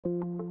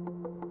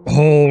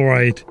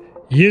Alright,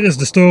 here is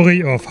the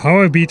story of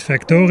how I beat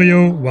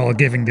Factorio while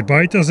giving the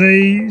biters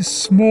a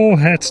small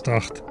head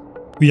start.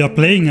 We are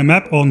playing a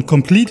map on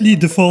completely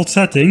default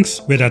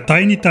settings with a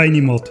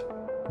tiny mod.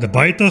 The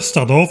biters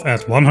start off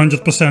at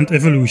 100%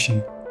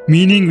 evolution,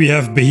 meaning we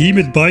have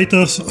behemoth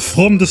biters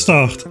from the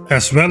start,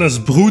 as well as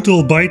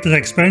brutal biter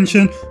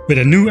expansion with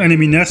a new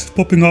enemy nest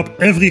popping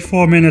up every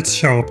 4 minutes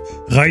sharp,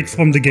 right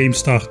from the game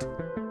start.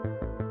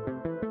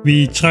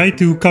 We tried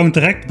to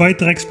counteract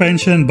biter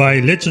expansion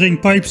by littering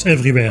pipes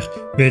everywhere,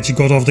 which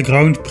got off the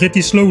ground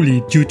pretty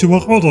slowly due to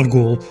our other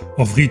goal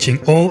of reaching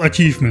all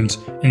achievements,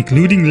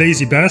 including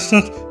Lazy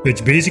Bastard,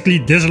 which basically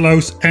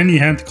disallows any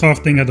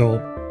handcrafting at all.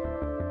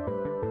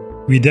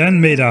 We then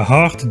made a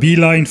hard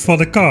beeline for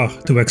the car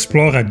to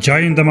explore a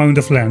giant amount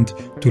of land,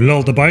 to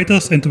lull the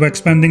biters into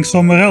expanding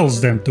somewhere else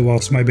than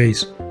towards my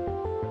base.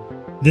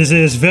 This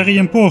is very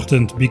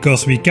important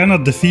because we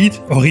cannot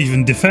defeat or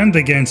even defend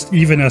against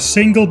even a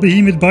single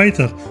behemoth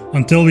biter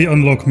until we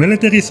unlock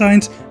military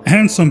signs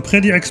and some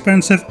pretty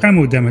expensive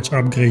ammo damage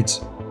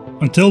upgrades.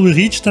 Until we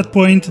reach that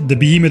point, the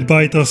behemoth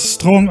biter's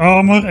strong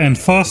armor and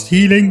fast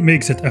healing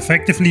makes it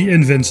effectively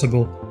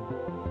invincible.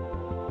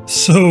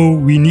 So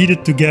we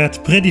needed to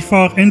get pretty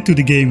far into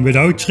the game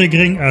without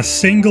triggering a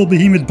single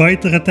behemoth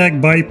biter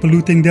attack by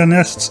polluting their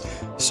nests,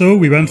 so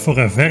we went for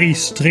a very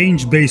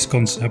strange base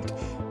concept.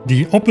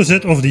 The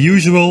opposite of the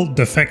usual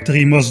 "the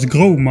factory must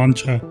grow"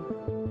 mantra.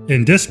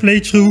 In this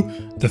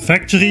playthrough, the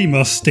factory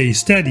must stay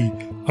steady,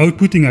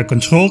 outputting a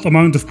controlled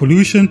amount of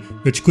pollution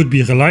which could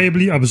be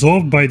reliably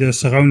absorbed by the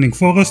surrounding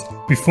forest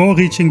before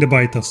reaching the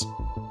biters.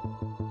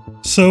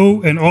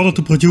 So, in order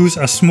to produce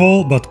a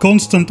small but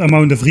constant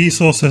amount of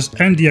resources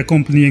and the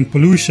accompanying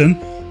pollution,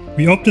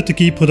 we opted to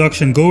keep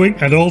production going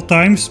at all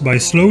times by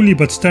slowly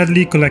but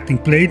steadily collecting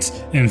plates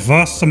in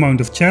vast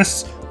amount of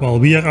chests while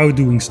we are out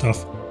doing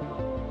stuff.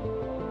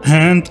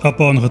 And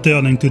upon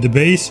returning to the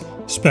base,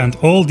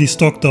 spent all the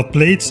stocked up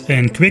plates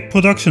in quick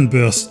production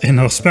bursts in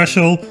our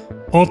special,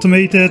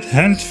 automated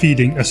hand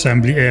feeding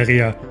assembly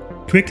area,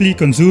 quickly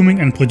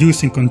consuming and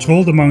producing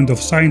controlled amount of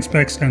science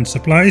packs and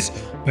supplies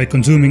by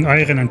consuming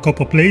iron and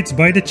copper plates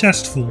by the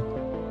chestful.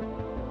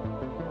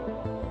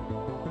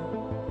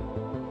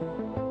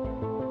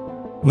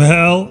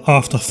 Well,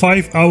 after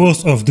 5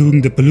 hours of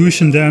doing the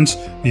pollution dance,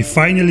 we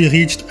finally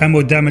reached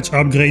ammo damage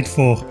upgrade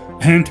 4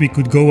 and we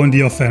could go on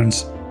the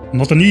offense.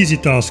 Not an easy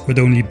task with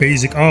only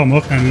basic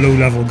armor and low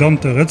level gun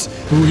turrets.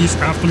 Oh, he's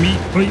after me.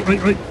 Oi, oi,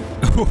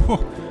 oi.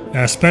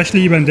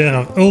 Especially when there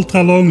are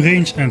ultra long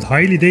range and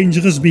highly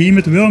dangerous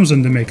behemoth worms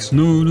in the mix.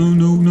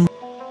 No.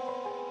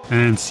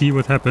 And see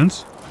what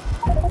happens.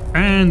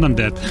 And I'm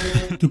dead.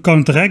 To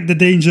counteract the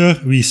danger,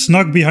 we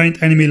snuck behind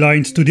enemy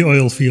lines to the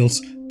oil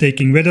fields,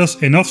 taking with us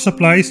enough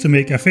supplies to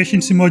make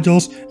efficiency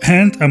modules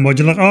and a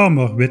modular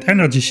armor with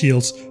energy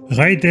shields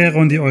right there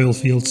on the oil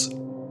fields.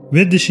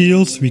 With the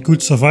shields we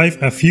could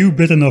survive a few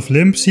bitten off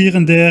limbs here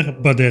and there,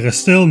 but there is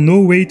still no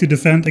way to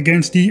defend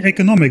against the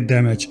economic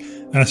damage,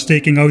 as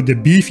taking out the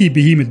beefy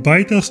behemoth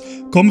biters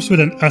comes with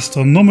an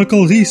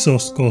astronomical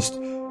resource cost.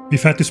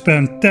 We've had to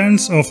spend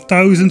tens of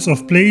thousands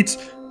of plates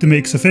to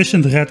make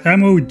sufficient red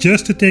ammo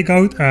just to take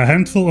out a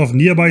handful of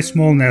nearby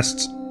small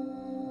nests.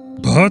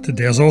 But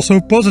there's also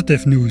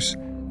positive news.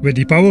 With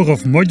the power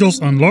of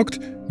modules unlocked,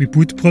 we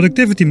put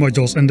productivity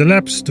modules in the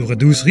labs to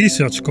reduce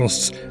research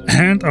costs,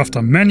 and after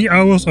many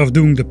hours of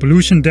doing the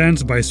pollution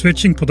dance by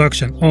switching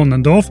production on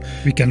and off,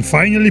 we can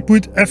finally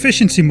put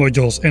efficiency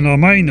modules in our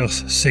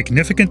miners,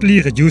 significantly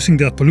reducing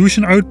their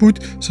pollution output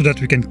so that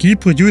we can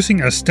keep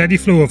producing a steady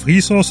flow of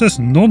resources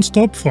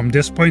non-stop from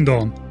this point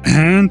on.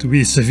 And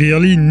we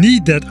severely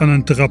need that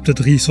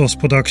uninterrupted resource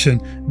production,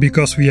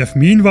 because we have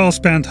meanwhile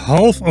spent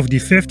half of the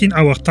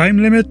 15-hour time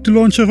limit to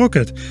launch a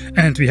rocket,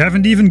 and we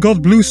haven't even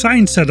got blue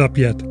signs set up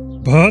yet.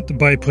 But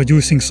by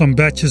producing some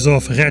batches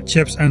of red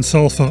chips and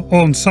sulfur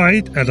on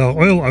site at our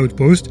oil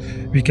outpost,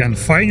 we can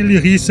finally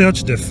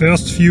research the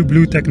first few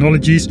blue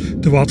technologies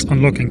towards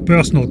unlocking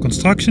personal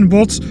construction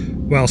bots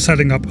while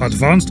setting up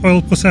advanced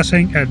oil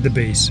processing at the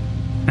base.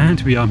 And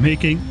we are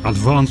making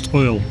advanced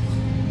oil.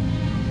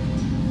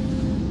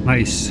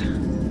 Nice.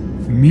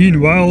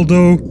 Meanwhile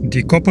though,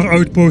 the copper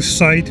outpost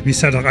site we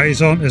set our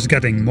eyes on is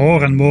getting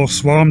more and more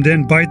swarmed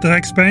in biter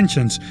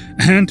expansions,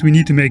 and we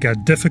need to make a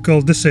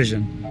difficult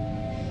decision.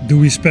 Do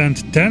we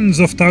spend tens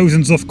of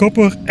thousands of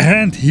copper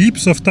and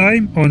heaps of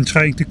time on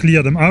trying to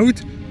clear them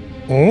out?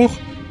 Or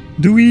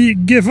do we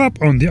give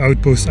up on the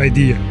outpost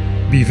idea,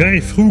 be very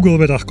frugal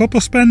with our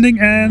copper spending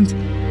and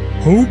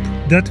hope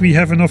that we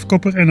have enough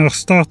copper in our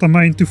starter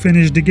mine to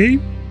finish the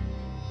game?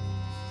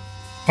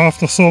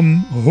 After some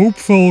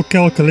hopeful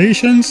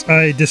calculations,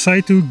 I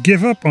decide to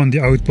give up on the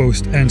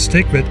outpost and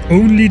stick with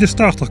only the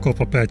starter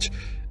copper patch.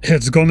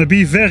 It's gonna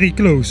be very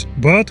close,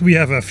 but we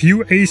have a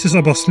few aces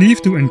up our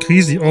sleeve to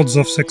increase the odds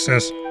of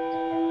success.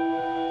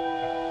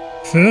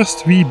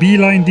 First, we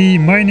beeline the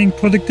mining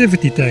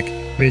productivity tech,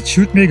 which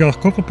should make our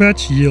copper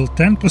patch yield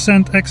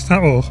 10% extra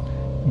ore.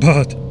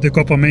 But the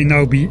copper may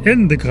now be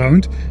in the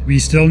ground, we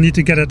still need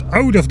to get it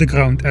out of the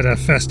ground at a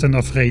fast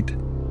enough rate.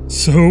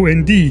 So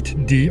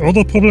indeed, the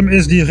other problem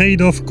is the rate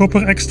of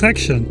copper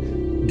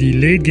extraction. The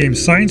late game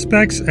science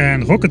packs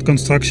and rocket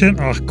construction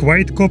are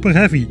quite copper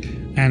heavy,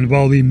 and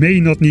while we may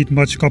not need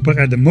much copper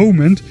at the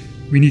moment,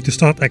 we need to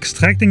start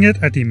extracting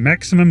it at the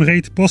maximum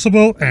rate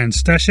possible and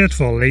stash it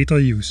for later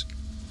use.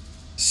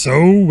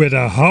 So, with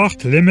a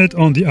hard limit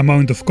on the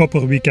amount of copper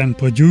we can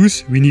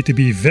produce, we need to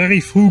be very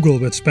frugal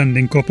with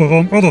spending copper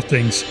on other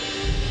things.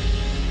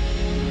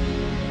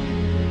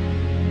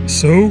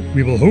 So,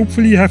 we will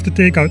hopefully have to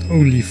take out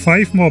only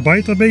 5 more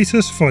biter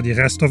bases for the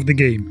rest of the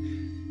game.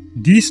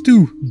 These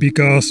 2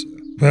 because,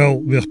 well,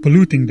 we're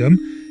polluting them,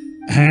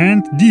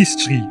 and these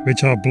 3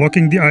 which are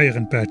blocking the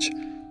iron patch.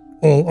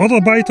 All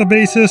other biter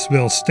bases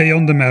will stay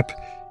on the map,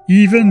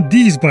 even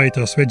these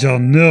biters which are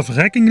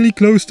nerve-wrackingly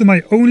close to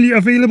my only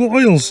available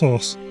oil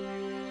source.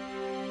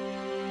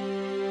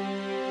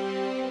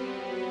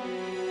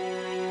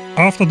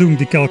 After doing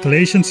the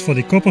calculations for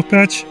the copper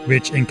patch,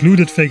 which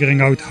included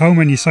figuring out how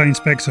many science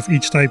packs of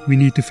each type we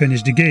need to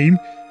finish the game,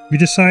 we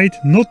decide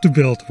not to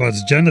build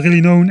what's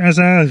generally known as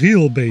a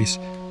real base,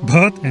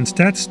 but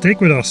instead stick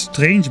with our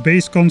strange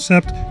base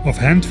concept of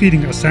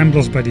hand-feeding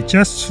assemblers by the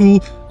chests full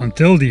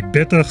until the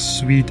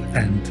bitter-sweet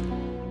end.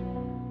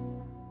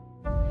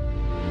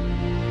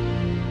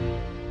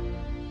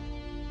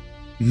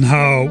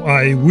 Now,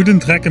 I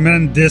wouldn't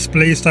recommend this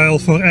playstyle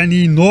for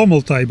any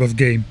normal type of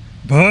game,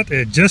 but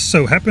it just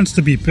so happens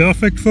to be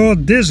perfect for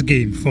this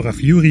game for a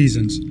few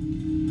reasons.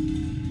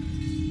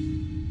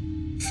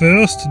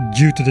 First,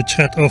 due to the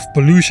threat of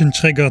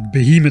pollution-triggered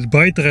behemoth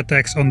biter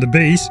attacks on the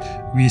base,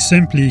 we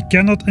simply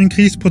cannot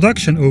increase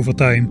production over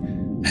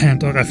time,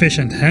 and our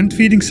efficient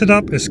hand-feeding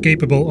setup is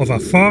capable of a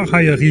far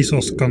higher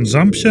resource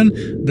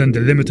consumption than the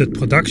limited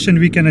production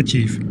we can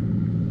achieve.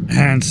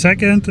 And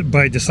second,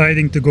 by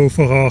deciding to go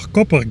for our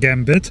copper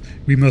gambit,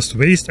 we must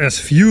waste as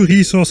few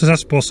resources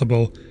as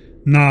possible.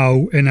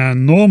 Now, in a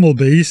normal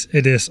base,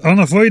 it is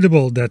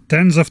unavoidable that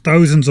tens of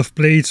thousands of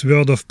plates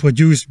worth of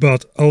produced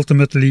but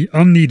ultimately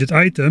unneeded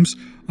items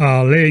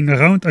are laying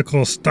around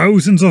across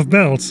thousands of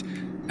belts,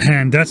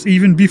 and that's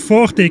even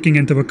before taking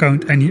into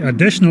account any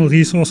additional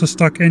resources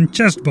stuck in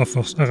chest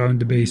buffers around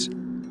the base.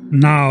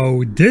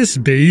 Now, this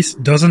base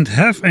doesn't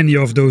have any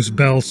of those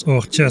belts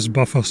or chest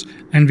buffers,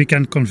 and we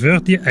can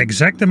convert the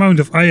exact amount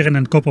of iron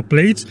and copper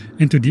plates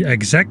into the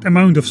exact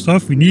amount of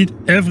stuff we need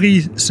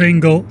every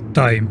single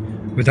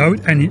time,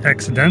 without any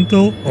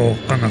accidental or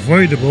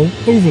unavoidable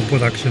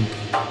overproduction.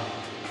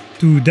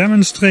 To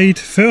demonstrate,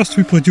 first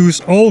we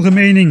produce all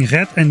remaining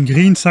red and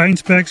green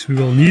science packs we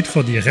will need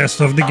for the rest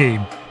of the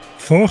game.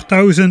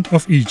 4,000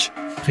 of each,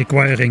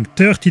 requiring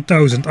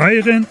 30,000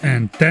 iron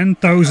and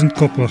 10,000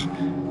 copper,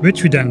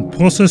 which we then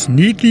process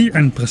neatly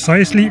and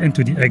precisely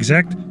into the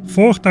exact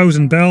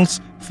 4,000 belts,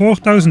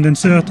 4,000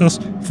 inserters,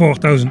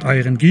 4,000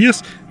 iron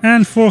gears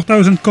and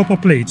 4,000 copper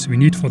plates we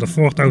need for the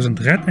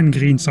 4,000 red and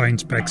green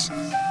science packs.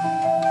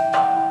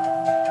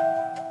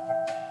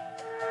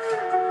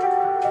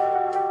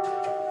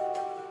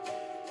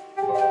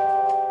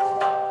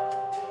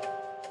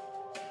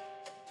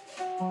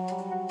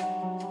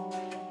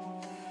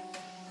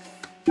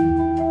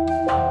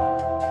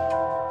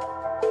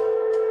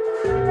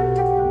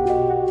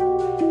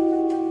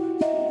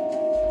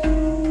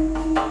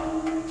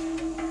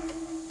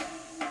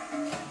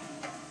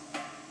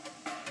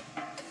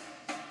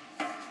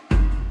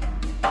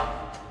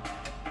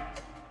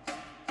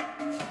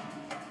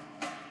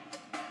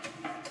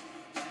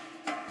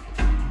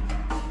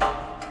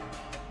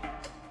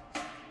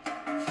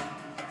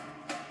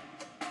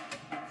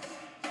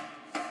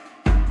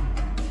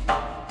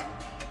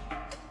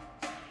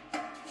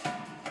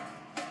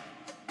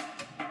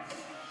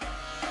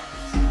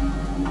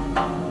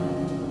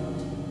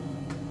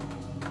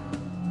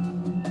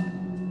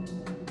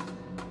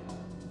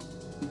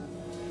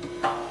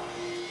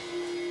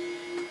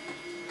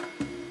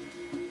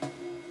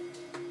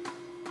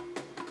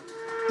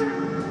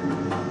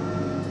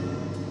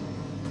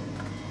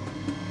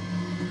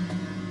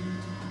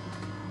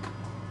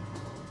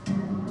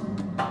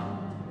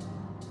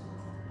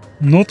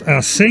 Not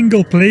a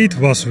single plate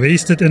was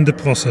wasted in the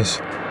process.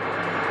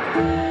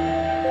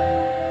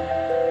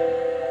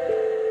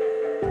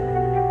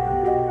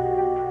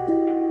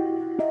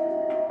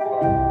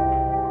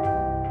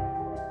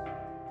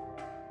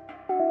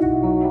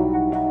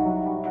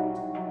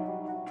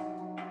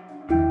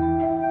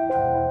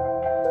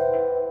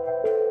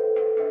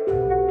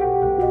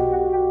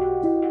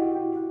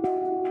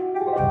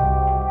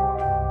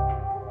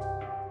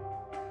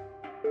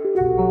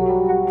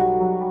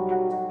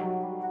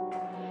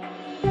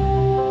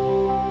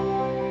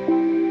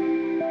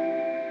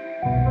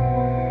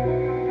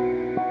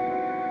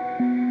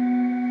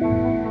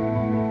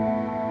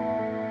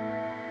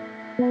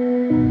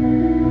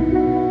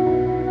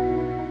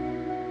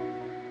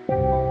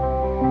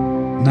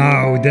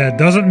 Now, that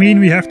doesn't mean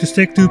we have to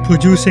stick to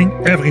producing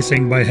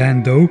everything by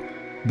hand though,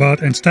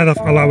 but instead of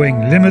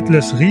allowing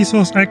limitless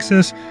resource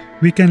access,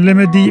 we can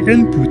limit the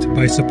input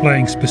by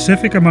supplying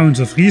specific amounts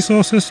of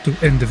resources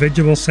to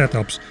individual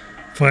setups.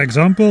 For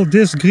example,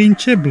 this green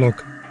chip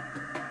block.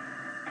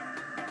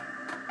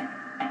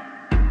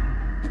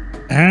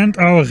 and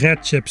our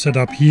red chip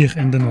setup here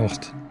in the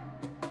north.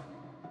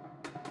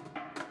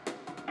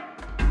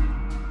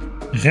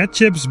 Red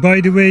chips, by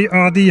the way,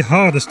 are the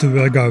hardest to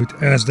work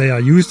out, as they are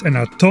used in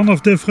a ton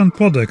of different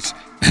products,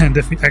 and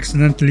if we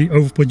accidentally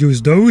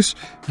overproduce those,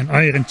 an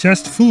iron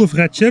chest full of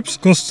red chips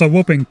costs a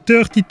whopping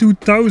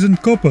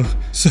 32,000 copper,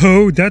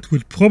 so that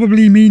would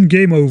probably mean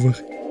game over.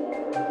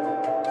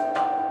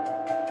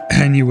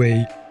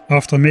 Anyway,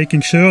 after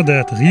making sure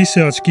that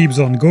research keeps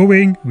on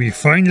going, we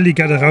finally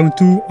get around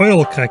to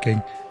oil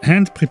cracking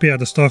and prepare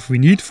the stuff we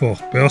need for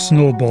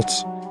personal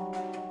bots.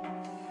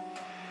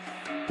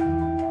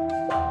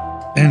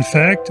 In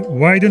fact,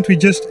 why don't we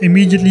just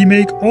immediately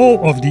make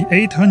all of the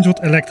 800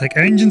 electric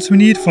engines we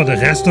need for the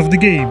rest of the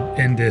game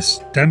in this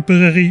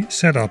temporary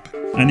setup?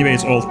 Anyway,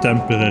 it's all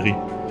temporary.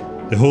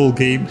 The whole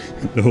game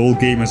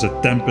is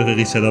a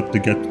temporary setup to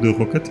get to the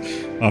rocket,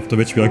 after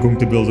which we are going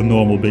to build a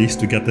normal base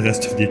to get the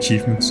rest of the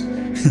achievements.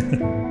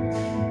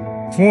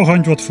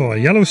 400 for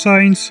yellow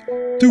signs,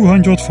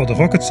 200 for the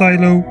rocket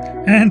silo,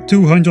 and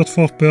 200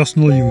 for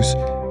personal use,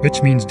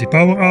 which means the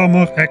power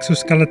armor,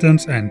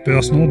 exoskeletons and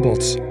personal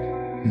bots.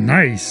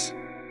 Nice!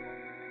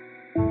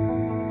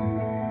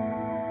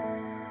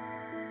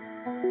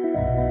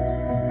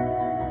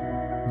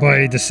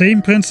 By the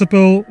same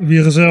principle, we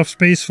reserve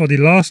space for the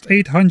last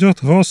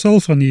 800 raw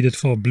sulfur needed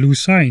for blue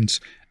signs,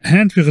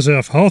 and we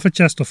reserve half a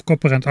chest of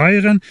copper and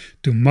iron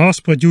to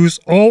mass produce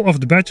all of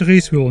the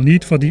batteries we will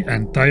need for the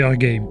entire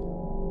game.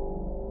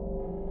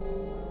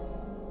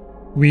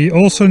 We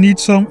also need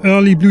some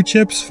early blue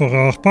chips for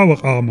our power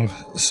armor,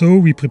 so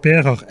we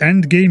prepare our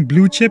endgame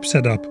blue chip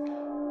setup.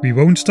 We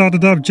won't start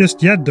it up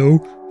just yet though,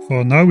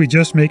 for now we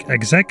just make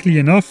exactly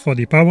enough for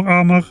the power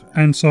armor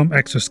and some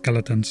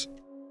exoskeletons.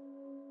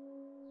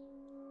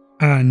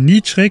 A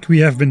neat trick we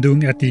have been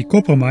doing at the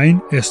copper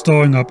mine is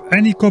storing up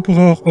any copper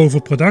ore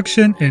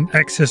overproduction in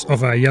excess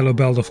of a yellow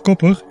belt of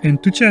copper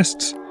into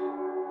chests.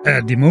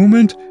 At the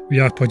moment we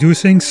are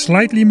producing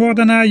slightly more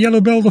than a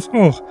yellow belt of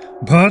ore,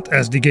 but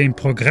as the game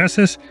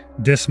progresses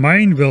this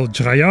mine will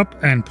dry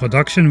up and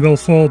production will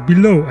fall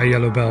below a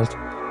yellow belt.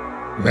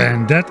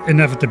 When that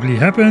inevitably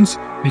happens,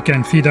 we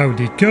can feed out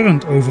the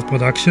current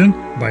overproduction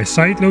by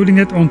sideloading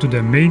it onto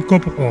the main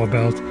copper ore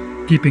belt,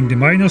 keeping the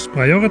miners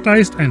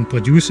prioritized and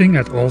producing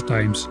at all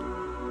times.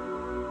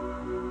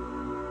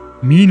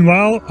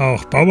 Meanwhile,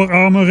 our power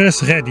armor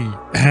is ready,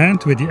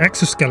 and with the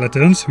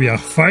exoskeletons we are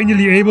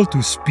finally able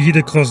to speed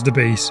across the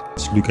base.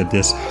 Let's look at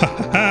this.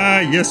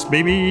 Haha, yes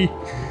baby!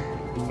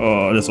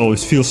 Oh, this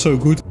always feels so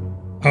good.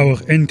 Our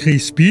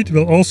increased speed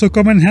will also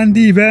come in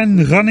handy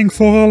when running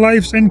for our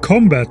lives in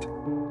combat.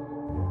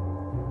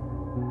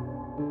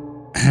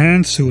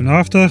 And soon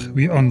after,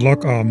 we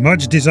unlock our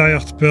much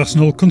desired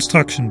personal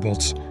construction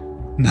bots.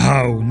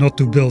 Now, not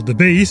to build the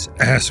base,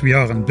 as we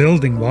aren't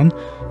building one,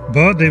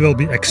 but they will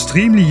be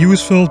extremely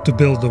useful to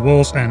build the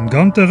walls and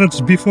gun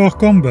turrets before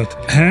combat,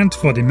 and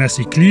for the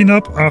messy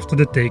cleanup after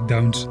the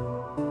takedowns.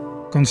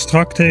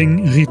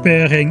 Constructing,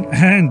 repairing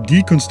and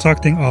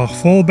deconstructing our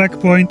fallback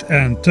point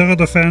and turret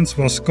defense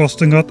was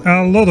costing us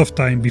a lot of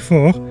time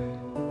before.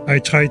 I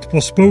tried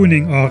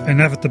postponing our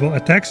inevitable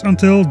attacks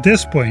until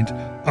this point,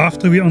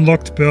 after we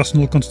unlocked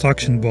personal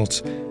construction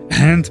bots,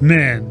 and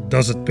man,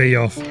 does it pay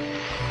off.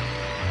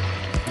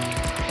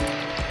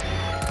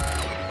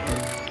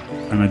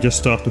 And I just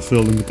start to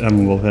fill them with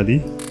ammo already.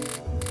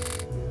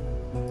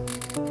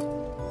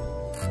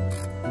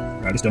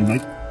 Right, it's done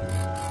right.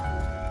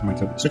 Alright,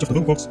 so switch off the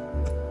robots.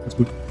 Let's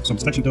put some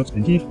distraction dots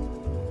in here.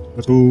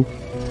 Let's go.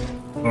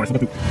 Oh, I forgot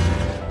to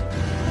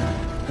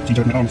change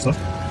out my armor stuff.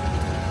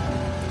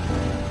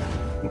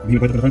 Oh, hier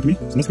buiten de ruimte mee.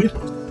 Is dat weer?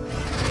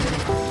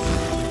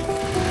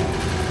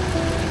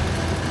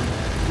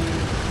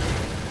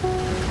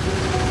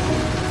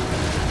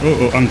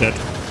 Oh, I'm dead.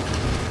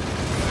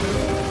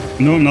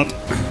 No, I'm not.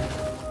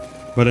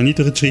 But I need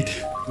to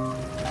retreat.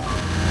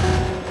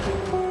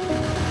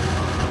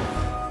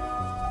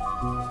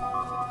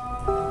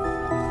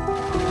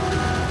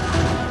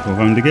 Go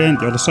around again,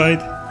 the other side.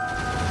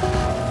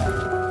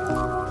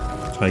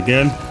 Try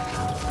again.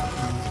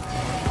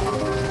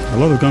 A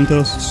lot of gun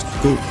turrets. Just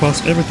go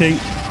past everything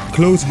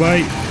close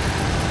by.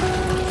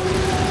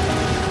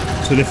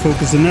 So they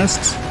focus the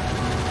nests.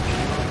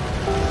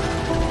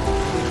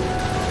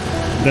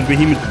 That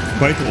behemoth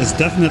biter is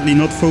definitely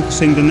not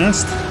focusing the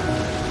nest.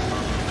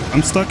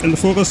 I'm stuck in the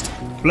forest.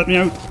 Let me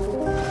out.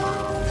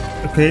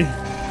 Okay.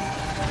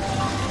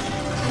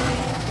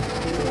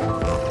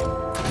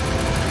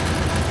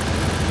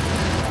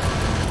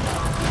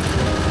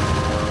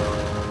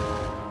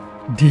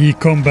 The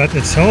combat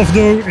itself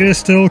though is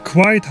still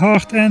quite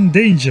hard and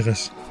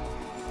dangerous.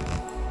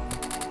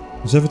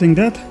 Is everything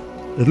dead?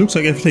 It looks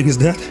like everything is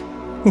dead.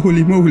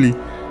 Holy moly.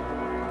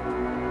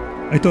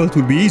 I thought it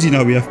would be easy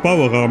now we have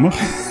power armor.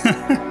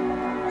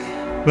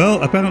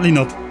 Well, apparently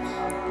not.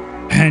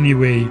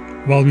 Anyway,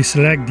 while we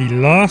select the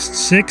last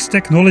 6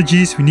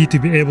 technologies we need to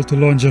be able to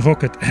launch a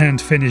rocket and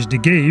finish the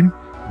game.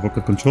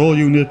 Rocket control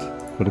unit,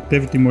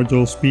 productivity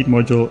module, speed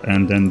module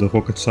and then the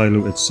rocket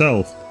silo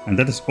itself. And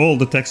that is all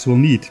the techs we'll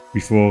need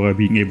before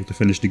being able to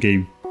finish the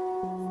game.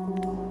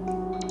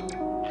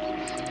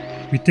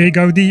 we take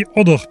out the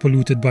other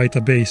polluted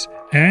biter base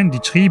and the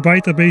 3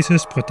 biter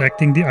bases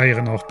protecting the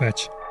iron ore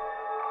patch.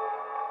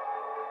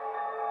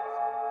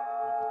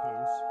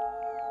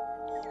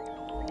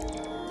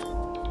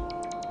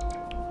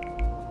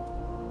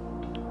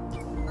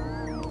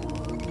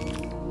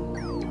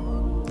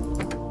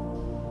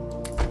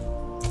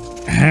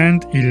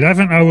 And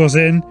 11 hours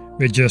in,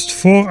 with just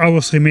 4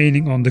 hours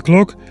remaining on the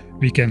clock,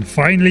 we can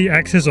finally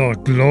access our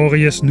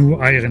glorious new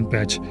iron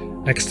patch,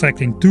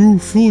 extracting 2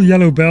 full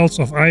yellow belts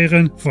of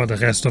iron for the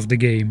rest of the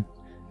game.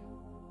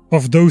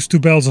 Of those 2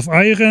 belts of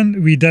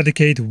iron, we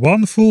dedicate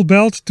 1 full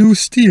belt to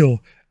steel,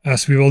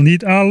 as we will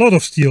need a lot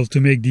of steel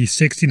to make the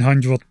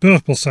 1600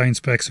 purple science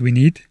packs we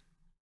need.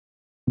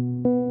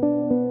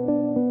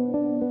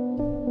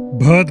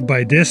 But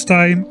by this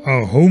time,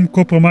 our home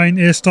copper mine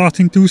is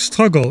starting to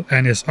struggle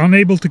and is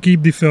unable to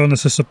keep the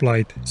furnaces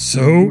supplied.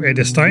 So it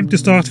is time to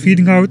start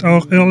feeding out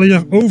our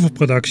earlier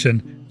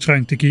overproduction,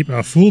 trying to keep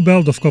a full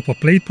belt of copper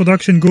plate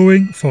production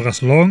going for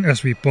as long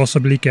as we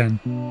possibly can.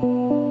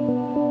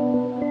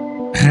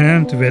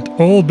 And with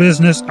all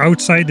business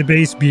outside the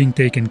base being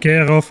taken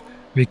care of,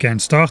 we can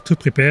start to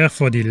prepare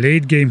for the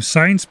late game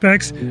science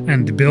packs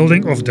and the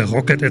building of the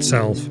rocket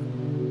itself.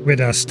 With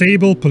a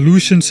stable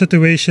pollution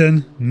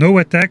situation, no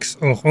attacks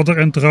or other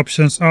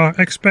interruptions are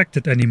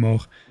expected anymore,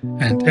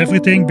 and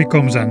everything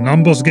becomes a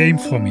numbers game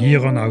from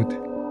here on out.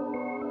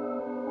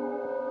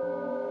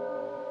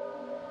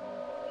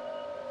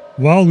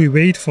 While we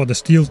wait for the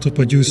steel to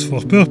produce for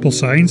purple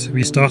science,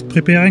 we start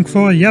preparing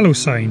for yellow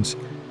science.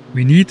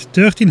 We need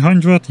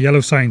 1300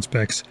 yellow science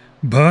packs,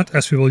 but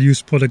as we will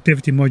use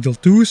productivity module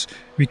 2s,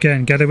 we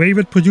can get away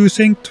with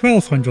producing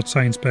 1200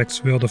 science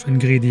packs worth of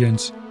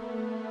ingredients.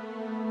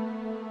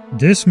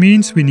 This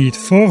means we need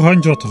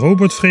 400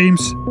 robot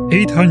frames,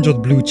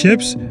 800 blue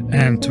chips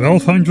and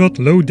 1200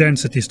 low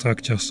density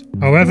structures.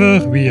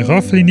 However, we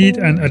roughly need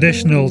an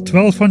additional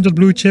 1200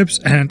 blue chips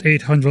and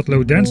 800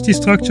 low density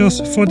structures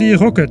for the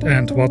rocket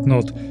and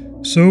whatnot.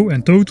 So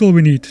in total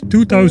we need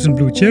 2000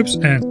 blue chips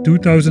and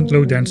 2000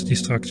 low density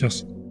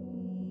structures.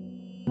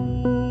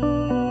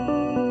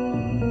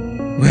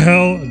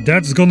 Well,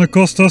 that's gonna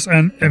cost us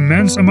an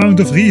immense amount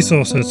of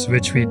resources,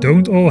 which we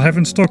don't all have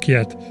in stock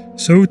yet.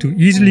 So to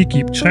easily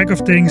keep track of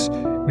things,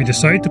 we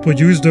decide to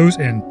produce those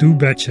in 2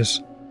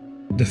 batches.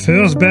 The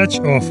first batch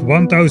of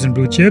 1000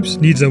 blue chips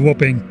needs a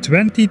whopping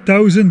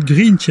 20,000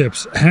 green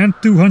chips and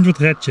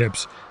 200 red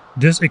chips.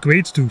 This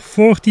equates to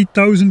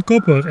 40,000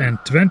 copper and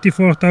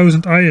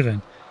 24,000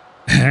 iron.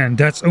 And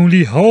that's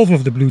only half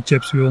of the blue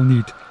chips we will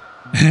need.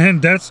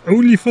 And that's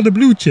only for the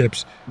blue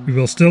chips. We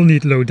will still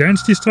need low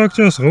density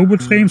structures,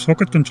 robot frames,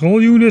 rocket control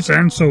units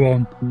and so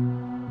on.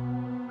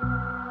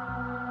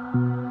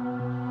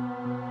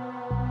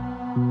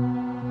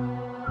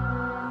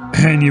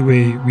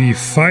 Anyway, we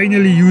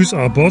finally use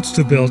our bots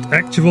to build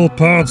actual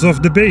parts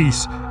of the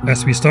base,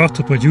 as we start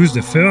to produce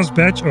the first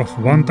batch of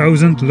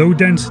 1000 low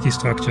density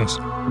structures.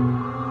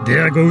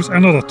 There goes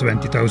another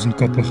 20,000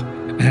 copper.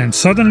 And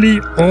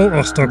suddenly all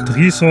our stocked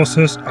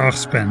resources are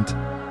spent.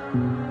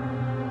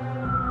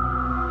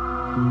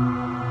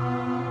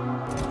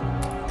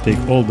 Take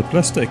all the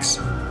plastics.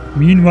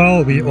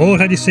 Meanwhile, we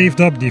already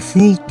saved up the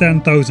full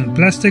 10,000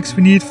 plastics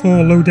we need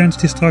for low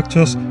density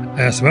structures,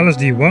 as well as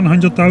the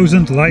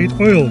 100,000 light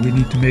oil we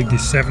need to make the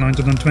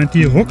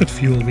 720 rocket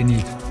fuel we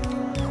need.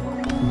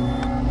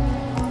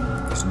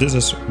 So this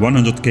is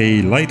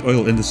 100k light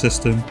oil in the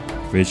system,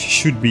 which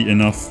should be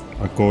enough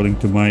according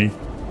to my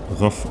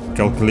rough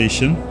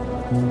calculation.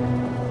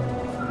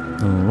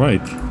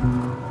 Alright.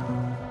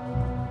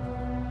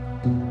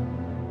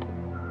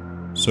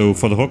 So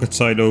for the rocket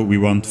silo we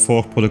want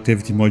 4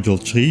 productivity module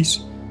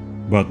 3s,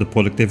 but the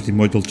productivity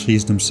module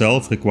 3s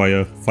themselves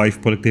require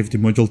 5 productivity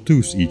module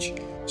 2s each.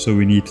 So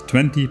we need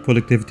 20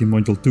 productivity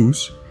module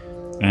 2s,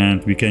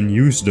 and we can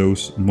use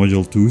those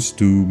module 2s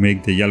to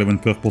make the yellow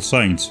and purple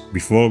signs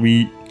before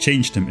we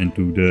change them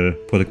into the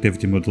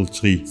productivity module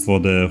 3 for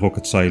the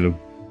rocket silo.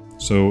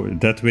 So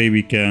that way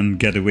we can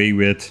get away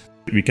with,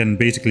 we can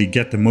basically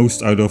get the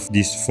most out of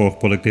these 4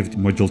 productivity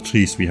module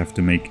 3s we have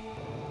to make.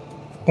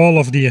 All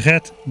of the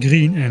red,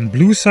 green and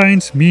blue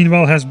signs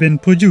meanwhile has been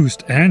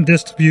produced and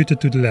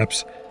distributed to the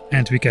labs,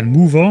 and we can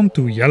move on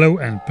to yellow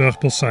and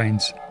purple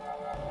signs.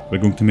 We're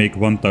going to make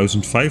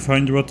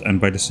 1500, and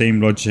by the same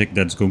logic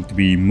that's going to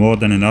be more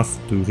than enough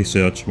to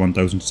research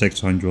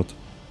 1600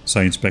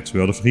 science packs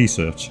worth of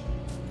research.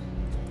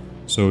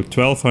 So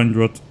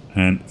 1200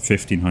 and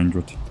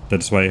 1500.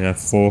 That's why I have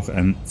 4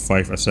 and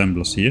 5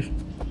 assemblers here.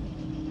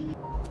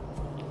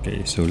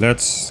 Okay, so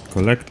let's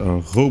collect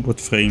our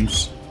robot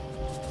frames.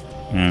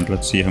 And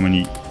let's see how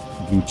many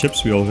blue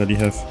chips we already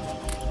have.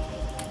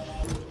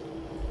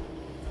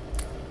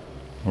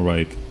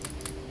 Alright.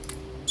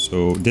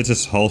 So this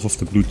is half of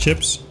the blue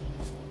chips.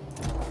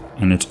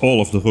 And it's all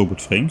of the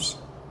robot frames.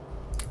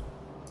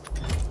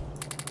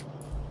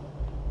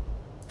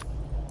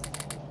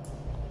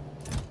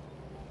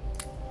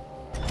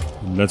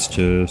 And let's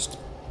just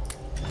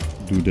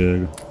do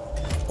the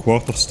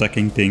quarter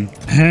stacking thing.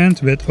 And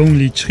with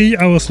only 3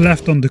 hours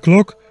left on the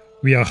clock,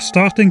 we are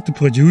starting to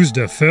produce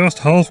the first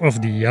half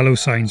of the yellow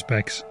science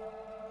bags.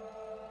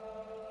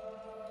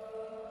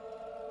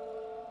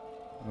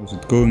 How's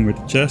it going with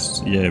the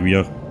chests? Yeah, we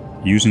are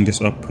using this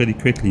up pretty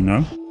quickly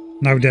now.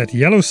 Now that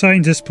yellow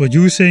science is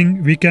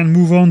producing, we can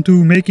move on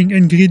to making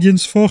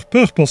ingredients for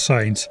purple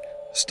science.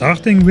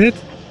 Starting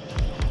with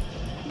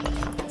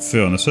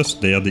furnaces,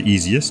 they are the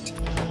easiest.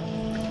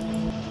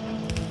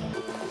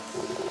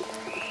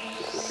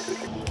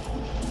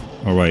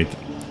 Alright,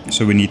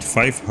 so we need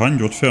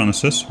 500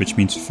 furnaces, which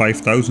means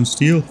 5000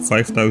 steel,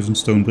 5000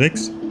 stone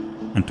bricks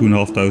and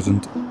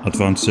 2500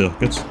 advanced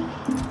circuits.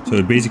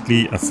 So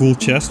basically a full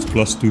chest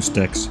plus 2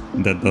 stacks,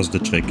 and that does the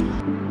trick.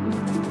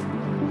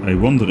 I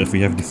wonder if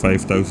we have the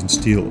 5000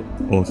 steel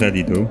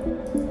already though.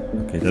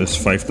 Okay, that is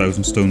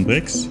 5000 stone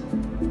bricks.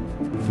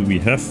 Do we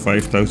have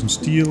 5000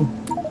 steel?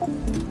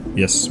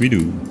 Yes, we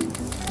do.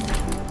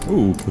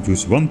 Oh,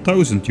 produce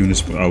 1000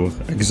 units per hour.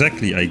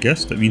 Exactly, I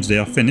guess. That means they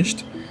are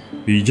finished.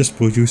 We just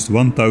produced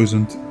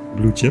 1000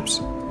 blue chips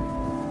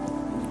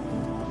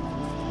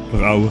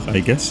per hour, I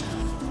guess.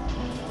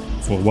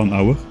 For 1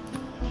 hour.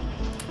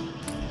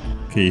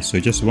 Okay, so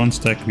just 1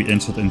 stack we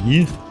insert in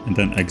here, and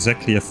then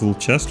exactly a full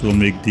chest will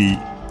make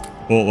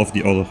all of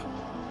the other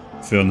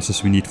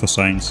furnaces we need for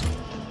science.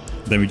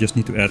 Then we just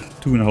need to add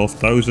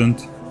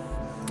 2500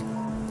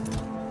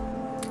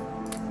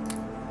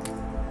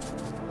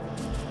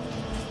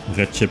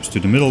 red chips to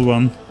the middle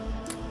one,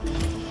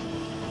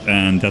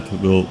 and that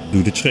will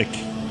do the trick.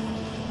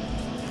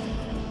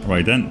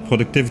 Right, then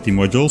productivity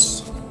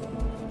modules.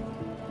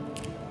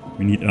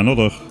 We need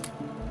another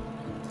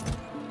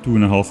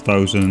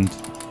 2500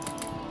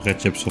 red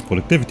chips for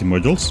productivity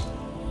modules,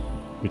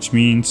 which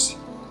means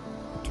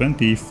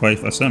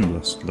 25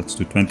 assemblers. Let's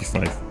do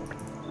 25.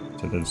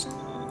 So that's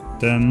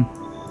 10,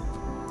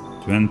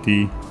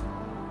 20,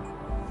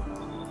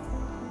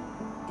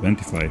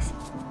 25.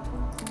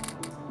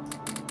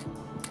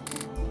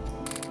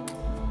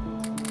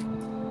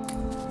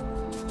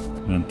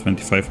 And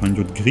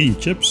 2500 green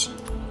chips.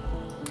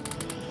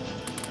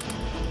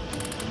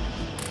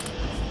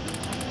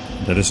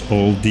 That is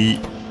all the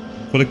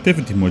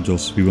productivity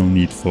modules we will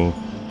need for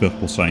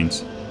purple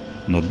science.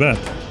 Not bad.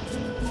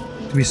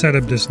 We set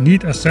up this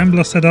neat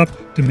assembler setup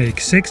to make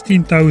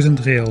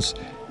 16,000 rails.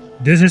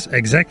 This is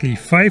exactly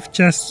 5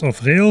 chests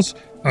of rails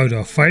out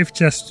of 5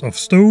 chests of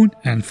stone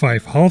and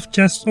 5 half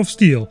chests of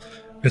steel,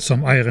 with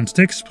some iron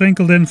sticks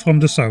sprinkled in from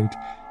the south,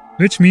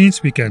 which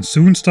means we can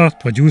soon start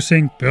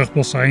producing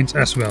purple science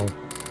as well.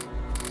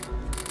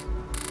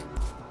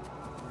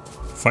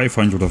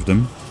 500 of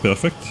them,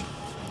 perfect.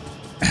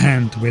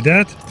 And with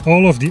that,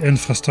 all of the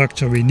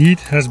infrastructure we need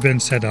has been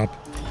set up.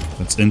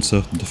 Let's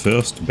insert the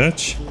first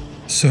batch.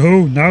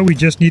 So now we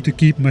just need to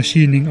keep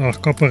machining our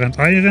copper and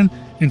iron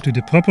into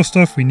the proper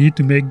stuff we need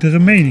to make the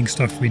remaining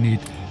stuff we need,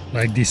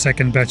 like the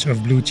second batch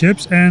of blue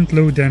chips and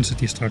low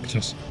density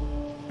structures.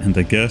 And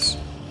I guess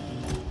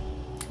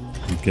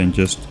we can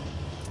just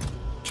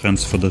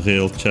transfer the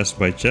rail chest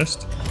by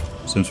chest,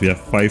 since we have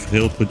 5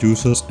 rail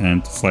producers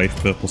and 5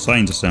 purple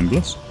science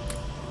assemblers.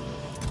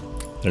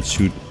 That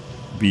should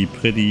be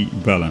pretty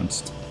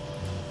balanced.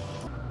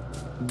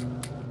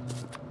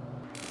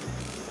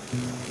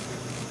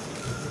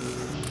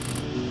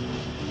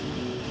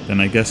 Then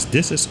I guess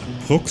this is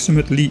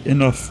approximately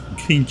enough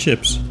green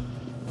chips.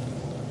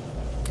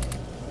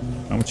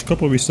 How much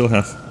copper we still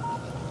have?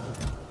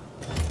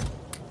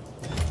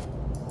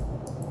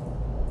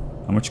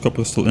 How much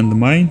copper is still in the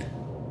mine?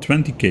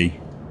 20k.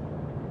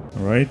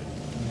 Alright.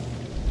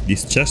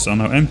 These chests are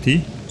now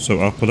empty, so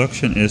our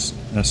production has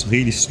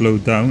really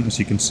slowed down, as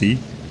you can see.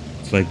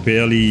 It's like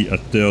barely a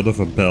third of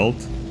a belt.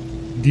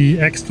 The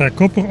extra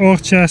copper ore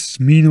chests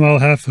meanwhile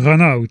have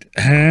run out,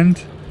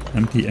 and...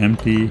 Empty,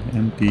 empty,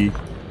 empty.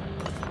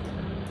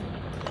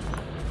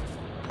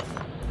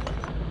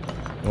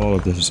 All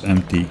of this is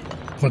empty.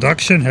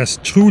 Production has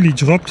truly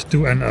dropped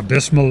to an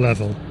abysmal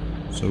level.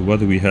 So what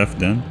do we have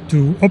then?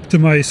 To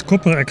optimize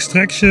copper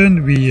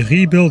extraction, we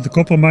rebuilt the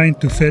copper mine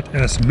to fit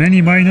as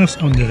many miners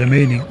on the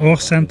remaining ore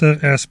center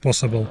as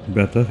possible.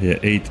 Better, yeah,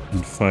 8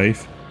 and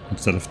 5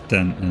 instead of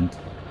 10 and...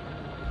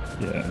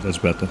 yeah, that's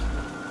better.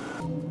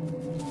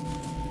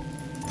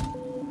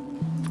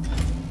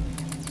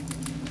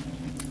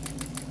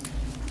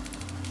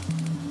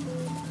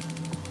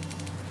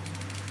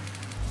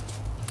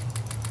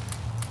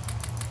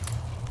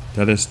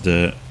 That is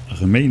the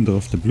remainder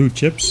of the blue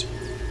chips.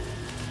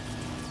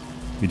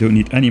 We don't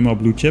need any more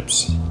blue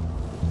chips.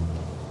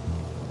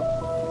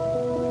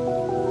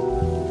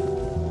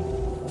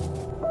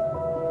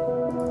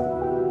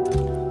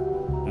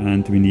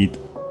 And we need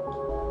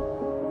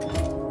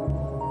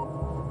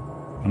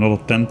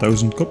another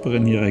 10,000 copper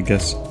in here, I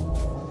guess.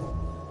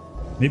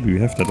 Maybe we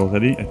have that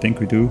already. I think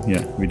we do.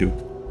 Yeah, we do.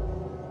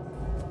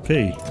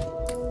 Okay.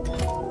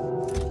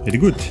 Pretty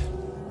good.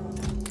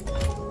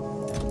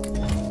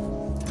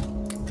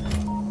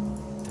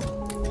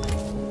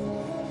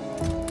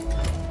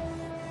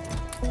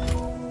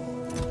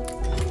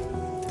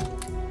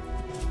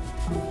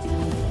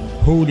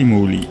 Holy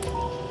moly.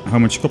 How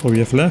much copper we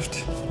have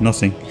left?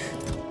 Nothing.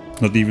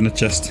 Not even a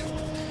chest.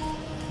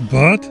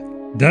 But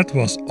that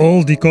was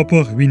all the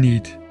copper we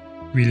need.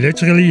 We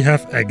literally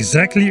have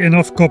exactly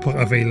enough copper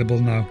available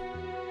now.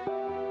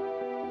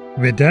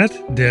 With that,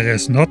 there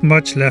is not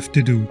much left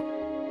to do.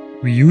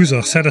 We use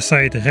our set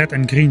aside red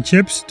and green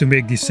chips to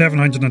make the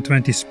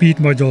 720 speed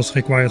modules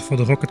required for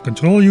the rocket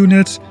control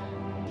units.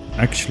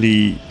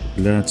 Actually,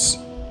 let's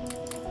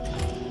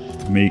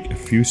make a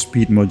few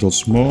speed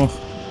modules more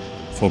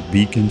for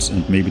beacons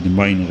and maybe the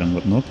miner and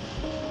whatnot.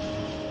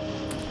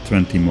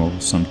 20 more or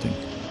something.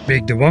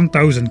 Make the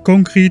 1000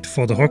 concrete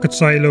for the rocket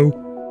silo.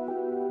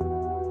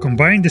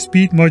 Combine the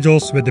speed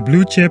modules with the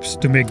blue chips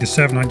to make the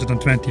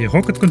 720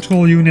 rocket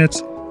control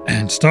units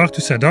and start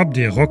to set up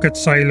the rocket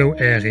silo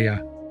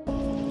area.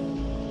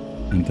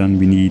 And then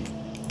we need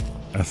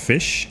a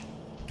fish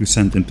to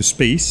send into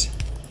space.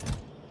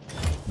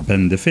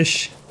 Ben the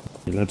fish.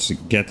 Let's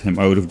get him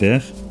out of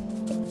there.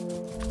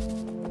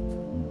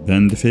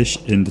 Ben the fish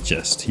in the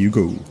chest. Here you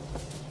go.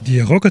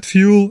 The rocket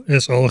fuel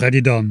is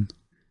already done.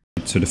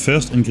 So the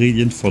first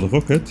ingredient for the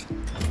rocket.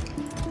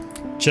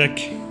 Check.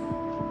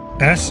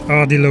 As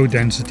are the low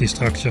density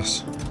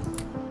structures.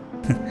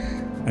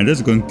 And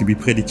that's going to be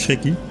pretty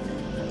tricky.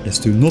 Is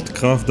to not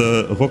craft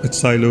the rocket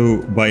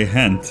silo by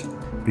hand.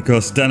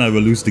 Because then I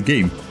will lose the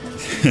game.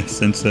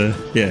 Since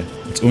yeah,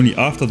 it's only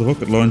after the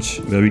rocket launch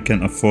where we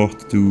can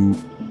afford to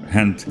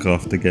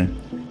handcraft again.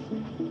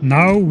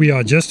 Now we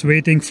are just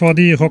waiting for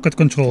the rocket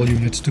control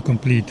units to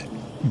complete.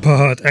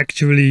 But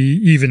actually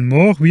even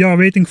more, we are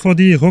waiting for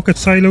the rocket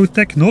silo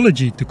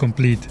technology to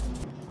complete.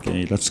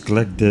 Okay, let's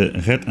collect the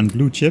red and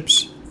blue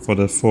chips for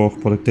the 4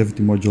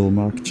 productivity module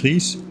Mark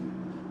III's.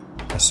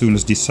 As soon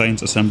as these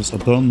science assemblies are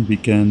done, we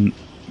can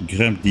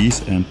grab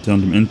these and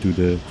turn them into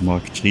the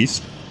Mark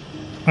III's.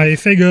 I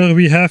figure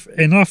we have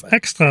enough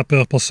extra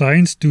purple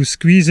signs to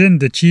squeeze in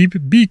the cheap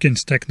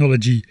beacons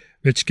technology,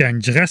 which can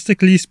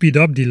drastically speed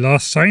up the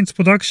last science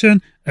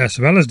production as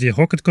well as the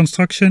rocket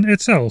construction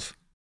itself.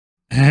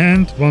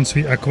 And once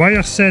we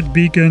acquire said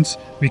beacons,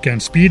 we can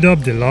speed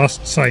up the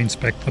last science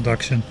pack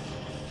production.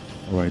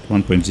 Alright,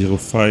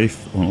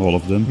 1.05 on all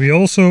of them. We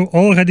also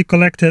already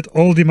collected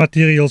all the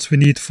materials we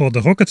need for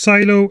the rocket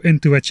silo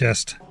into a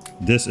chest.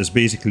 This is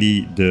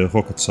basically the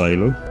rocket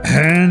silo.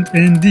 And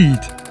indeed,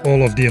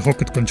 all of the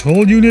rocket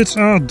control units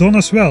are done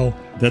as well.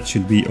 That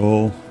should be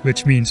all.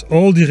 Which means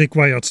all the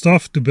required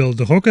stuff to build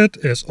the rocket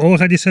is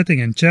already sitting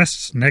in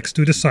chests next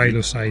to the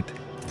silo site.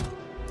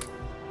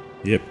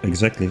 Yep,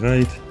 exactly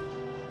right.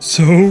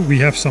 So we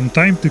have some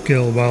time to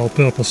kill while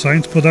purple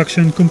science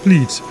production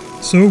completes.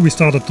 So we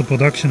started the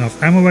production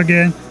of ammo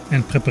again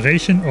and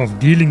preparation of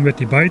dealing with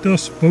the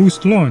biters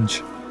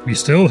post-launch. We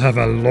still have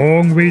a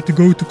long way to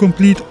go to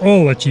complete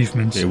all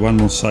achievements. Okay, one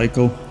more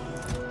cycle.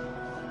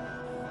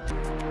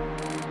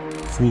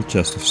 Full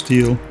chest of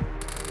steel.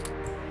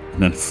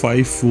 And then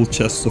 5 full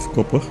chests of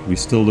copper. We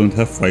still don't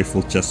have 5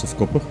 full chests of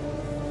copper.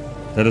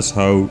 That is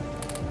how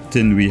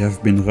thin we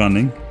have been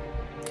running.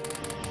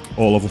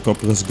 All of our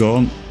copper is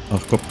gone. Our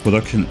copper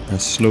production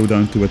has slowed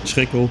down to a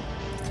trickle.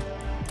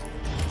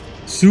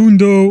 Soon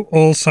though,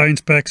 all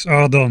science packs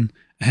are done.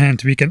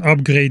 And we can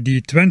upgrade the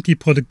 20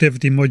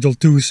 productivity module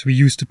 2s we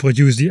used to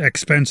produce the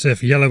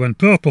expensive yellow and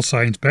purple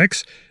science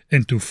packs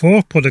into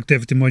 4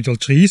 productivity module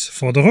 3s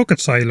for the rocket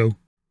silo.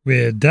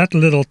 With that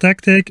little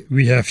tactic,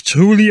 we have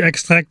truly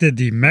extracted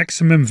the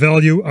maximum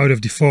value out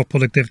of the 4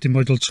 productivity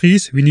module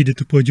 3s we needed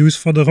to produce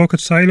for the rocket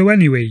silo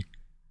anyway.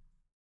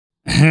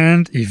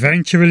 And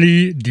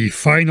eventually, the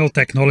final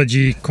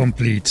technology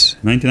completes.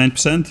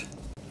 99%.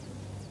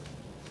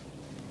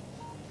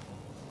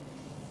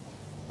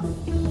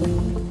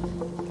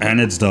 And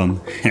it's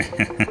done.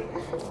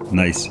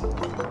 Nice.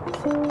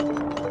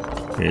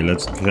 Okay,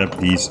 let's grab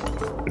these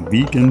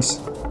beacons.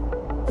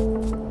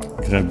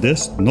 Grab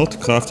this, not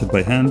crafted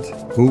by hand.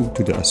 Go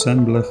to the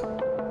assembler.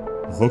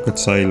 Rocket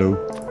silo.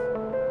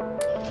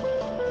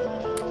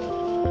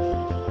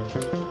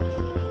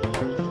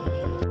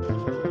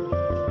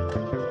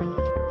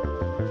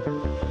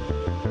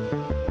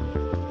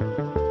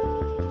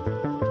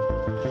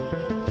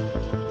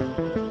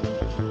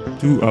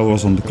 Two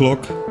hours on the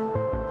clock.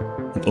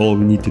 And all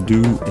we need to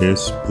do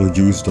is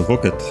produce the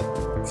rocket,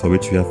 for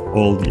which we have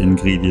all the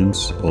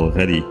ingredients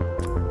already.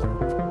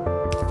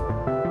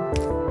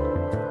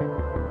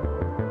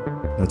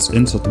 Let's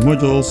insert the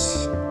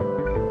modules,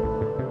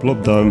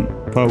 plop down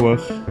power,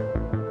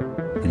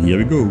 and here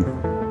we go.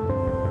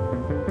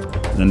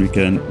 Then we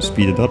can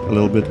speed it up a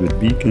little bit with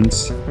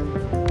beacons.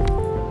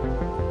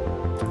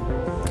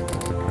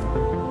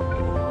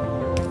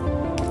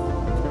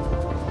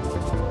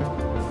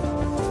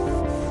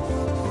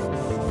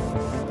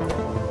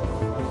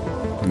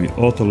 We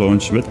auto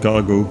launch with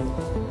cargo,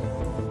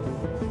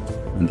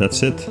 and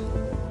that's it.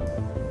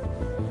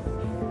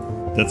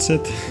 That's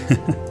it.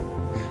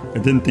 I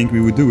didn't think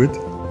we would do it.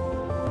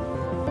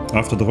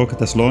 After the rocket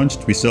has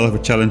launched, we still have a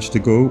challenge to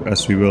go,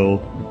 as we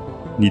will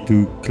need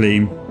to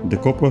claim the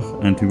copper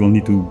and we will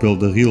need to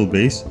build a real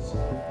base.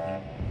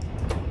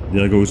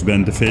 There goes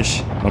Ben the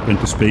fish up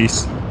into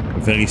space.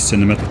 Very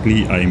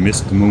cinematically, I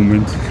missed the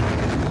moment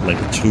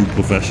like a true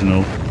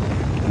professional.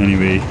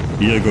 Anyway,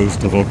 here goes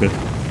the rocket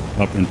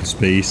up into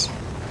space.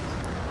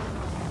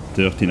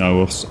 13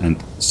 hours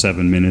and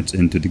 7 minutes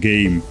into the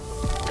game.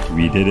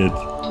 We did it.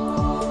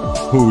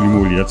 Holy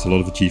moly, that's a lot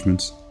of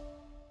achievements.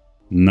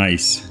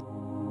 Nice.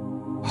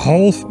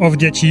 Half of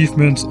the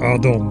achievements are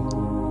done.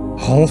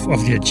 Half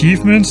of the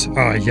achievements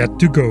are yet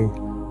to go.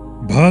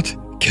 But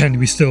can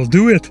we still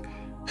do it?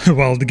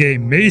 While the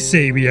game may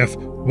say we have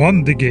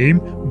won the game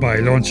by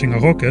launching a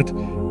rocket,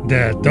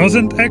 that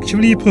doesn't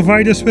actually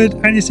provide us with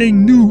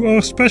anything new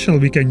or special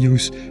we can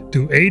use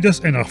to aid us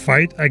in our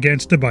fight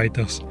against the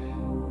biters.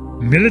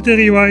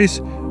 Military-wise,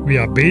 we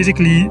are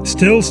basically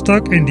still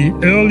stuck in the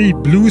early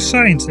blue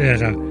science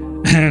era,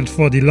 and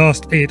for the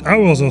last 8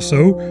 hours or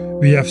so,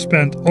 we have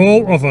spent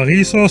all of our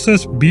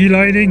resources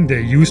beelining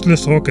the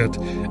useless rocket,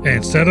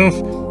 instead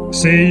of,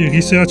 say,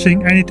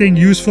 researching anything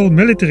useful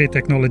military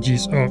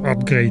technologies or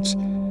upgrades.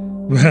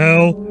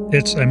 Well,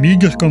 it's a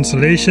meager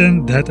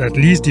consolation that at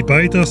least the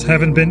biters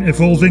haven't been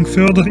evolving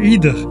further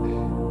either.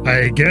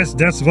 I guess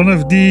that's one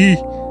of the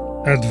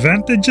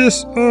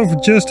advantages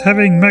of just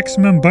having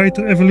maximum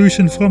biter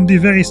evolution from the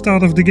very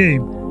start of the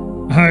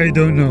game. I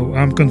don't know,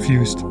 I'm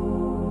confused.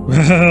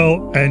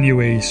 Well,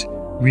 anyways,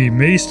 we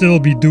may still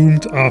be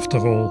doomed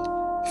after all.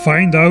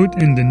 Find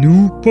out in the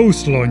new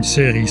post-launch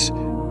series,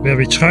 where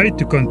we try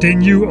to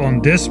continue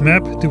on this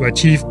map to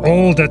achieve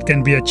all that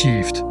can be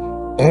achieved.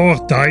 Or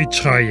die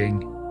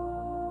trying.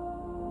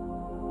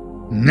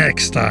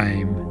 Next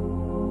time.